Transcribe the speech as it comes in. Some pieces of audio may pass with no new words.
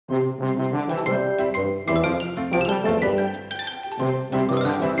Hello,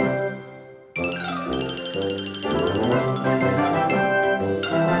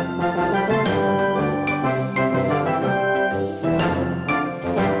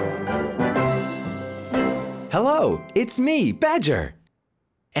 it's me, Badger.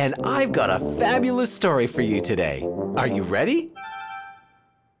 And I've got a fabulous story for you today. Are you ready?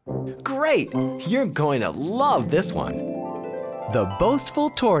 Great! You're going to love this one. The Boastful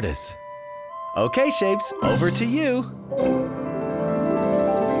Tortoise. Okay, Shapes, over to you.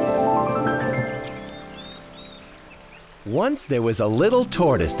 Once there was a little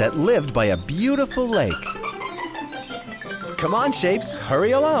tortoise that lived by a beautiful lake. Come on, Shapes,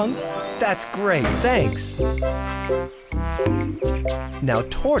 hurry along. That's great, thanks. Now,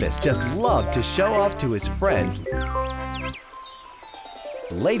 Tortoise just loved to show off to his friends,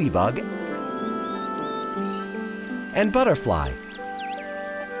 Ladybug and Butterfly.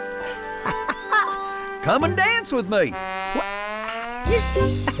 Come and dance with me.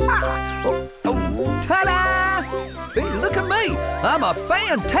 Ta-da! Hey, look at me. I'm a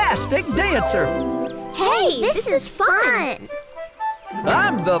fantastic dancer. Hey, this is fun.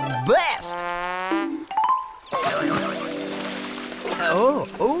 I'm the best.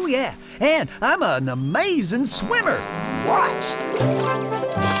 Oh yeah. And I'm an amazing swimmer. Watch.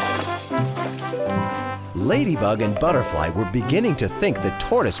 Ladybug and Butterfly were beginning to think the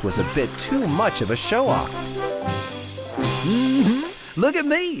tortoise was a bit too much of a show-off. Look at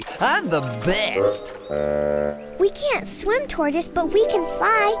me. I'm the best. We can't swim, Tortoise, but we can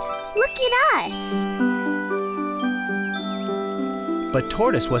fly. Look at us. But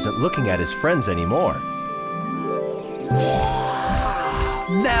Tortoise wasn't looking at his friends anymore.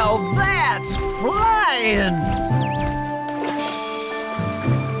 Now that's flying!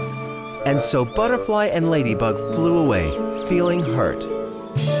 And so Butterfly and Ladybug flew away, feeling hurt.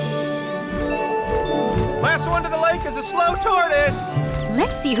 Last one to the lake is a slow tortoise!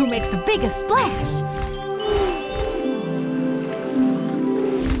 Let's see who makes the biggest splash.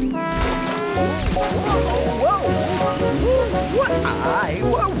 What?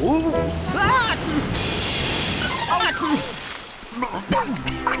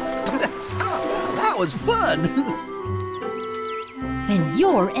 That was fun. Then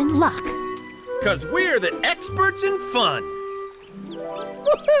you're in luck. 'Cause we're the experts in fun.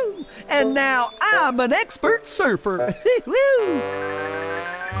 Woohoo! And now I'm an expert surfer.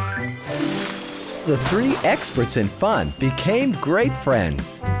 The three experts in fun became great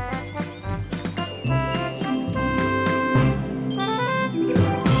friends.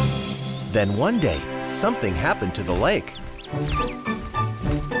 Then one day, something happened to the lake.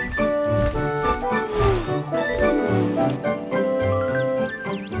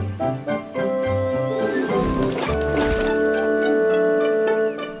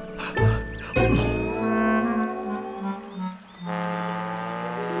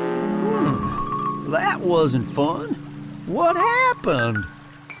 That wasn't fun. What happened?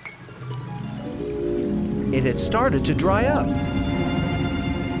 It had started to dry up.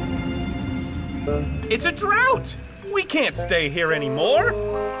 It's a drought! We can't stay here anymore.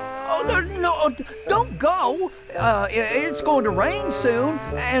 Oh, no, don't go. It's going to rain soon,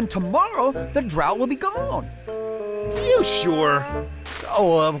 and tomorrow the drought will be gone. You sure?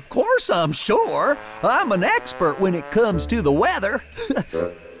 Oh, of course I'm sure. I'm an expert when it comes to the weather.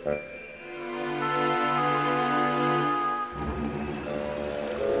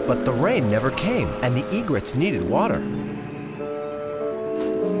 But the rain never came, and the egrets needed water.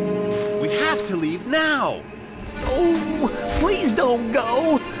 We have to leave now. Oh, please don't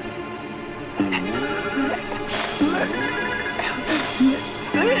go.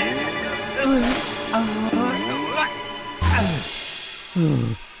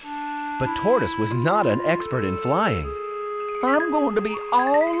 But Tortoise was not an expert in flying. I'm going to be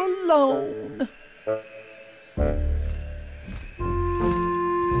all alone.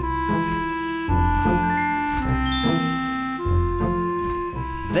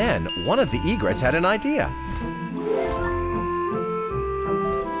 Then one of the egrets had an idea.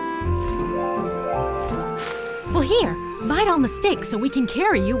 Well, here, bite on the stick so we can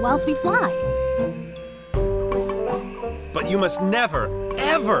carry you whilst we fly. But you must never,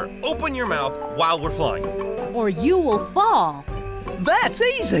 ever open your mouth while we're flying. Or you will fall. That's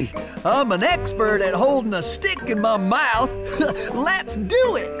easy. I'm an expert at holding a stick in my mouth. Let's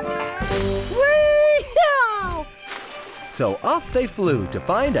do it. Whee-haw! So off they flew to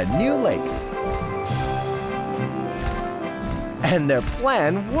find a new lake. And their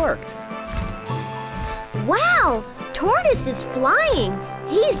plan worked. Wow! Tortoise is flying.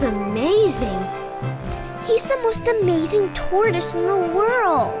 He's amazing. He's the most amazing tortoise in the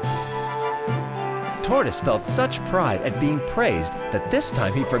world. Tortoise felt such pride at being praised that this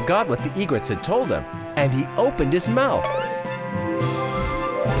time he forgot what the egrets had told him, and he opened his mouth.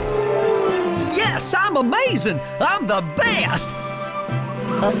 Yes, I'm amazing! I'm the best!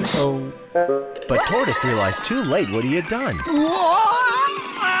 Uh-oh. But Tortoise realized too late what he had done.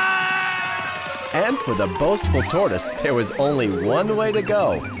 And for the boastful Tortoise, there was only one way to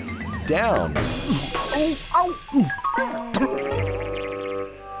go. Down. Hey,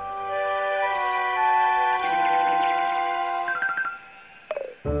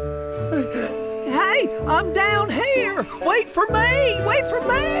 I'm down here! Wait for me! Wait for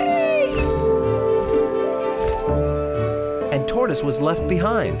me! And Tortoise was left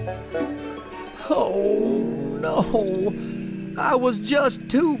behind. Oh, no. I was just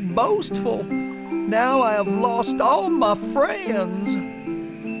too boastful. Now I have lost all my friends.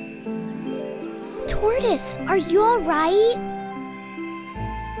 Tortoise, are you all right?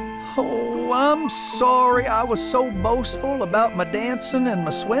 Oh, I'm sorry I was so boastful about my dancing and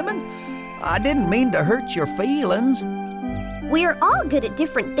my swimming. I didn't mean to hurt your feelings. We're all good at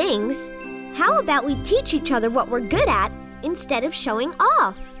different things. How about we teach each other what we're good at instead of showing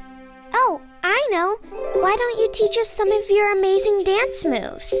off? Oh, I know. Why don't you teach us some of your amazing dance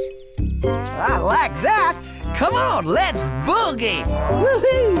moves? I like that. Come on, let's boogie.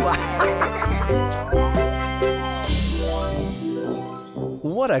 Woohoo!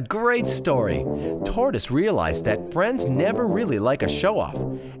 What a great story! Tortoise realized that friends never really like a show-off,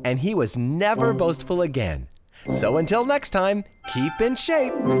 and he was never boastful again. So until next time, keep in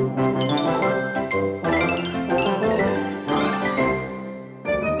shape!